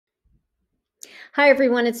Hi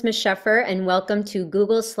everyone, it's Ms. Sheffer and welcome to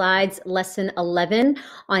Google Slides Lesson 11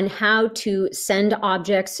 on how to send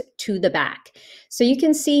objects to the back. So you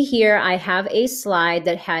can see here I have a slide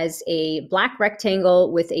that has a black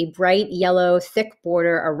rectangle with a bright yellow thick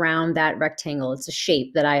border around that rectangle. It's a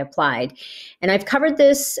shape that I applied. And I've covered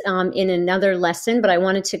this in another lesson, but I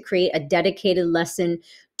wanted to create a dedicated lesson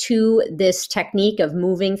to this technique of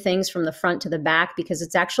moving things from the front to the back because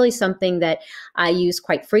it's actually something that I use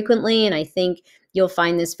quite frequently, and I think you'll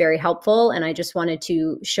find this very helpful. And I just wanted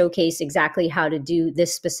to showcase exactly how to do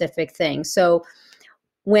this specific thing. So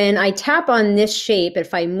when I tap on this shape,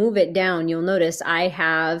 if I move it down, you'll notice I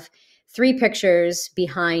have three pictures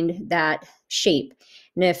behind that shape.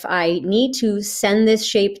 And if I need to send this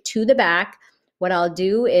shape to the back, what I'll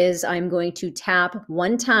do is I'm going to tap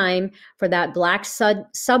one time for that black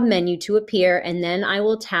sub menu to appear, and then I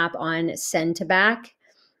will tap on send to back.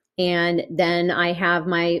 And then I have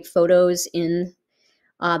my photos in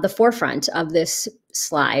the forefront of this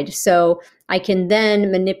slide. So I can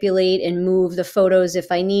then manipulate and move the photos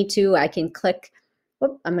if I need to. I can click,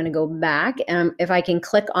 I'm going to go back. And if I can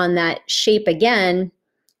click on that shape again,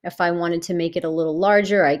 if I wanted to make it a little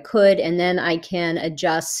larger, I could. And then I can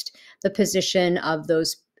adjust the position of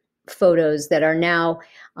those photos that are now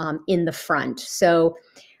in the front. So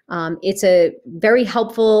it's a very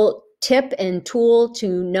helpful tip and tool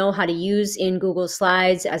to know how to use in Google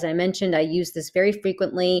Slides. As I mentioned, I use this very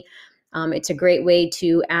frequently. It's a great way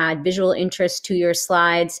to add visual interest to your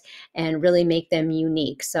slides and really make them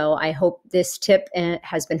unique. So I hope this tip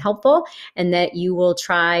has been helpful and that you will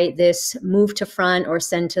try this move to front or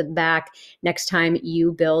send to the back next time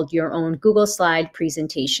you build your own Google Slide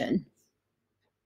presentation.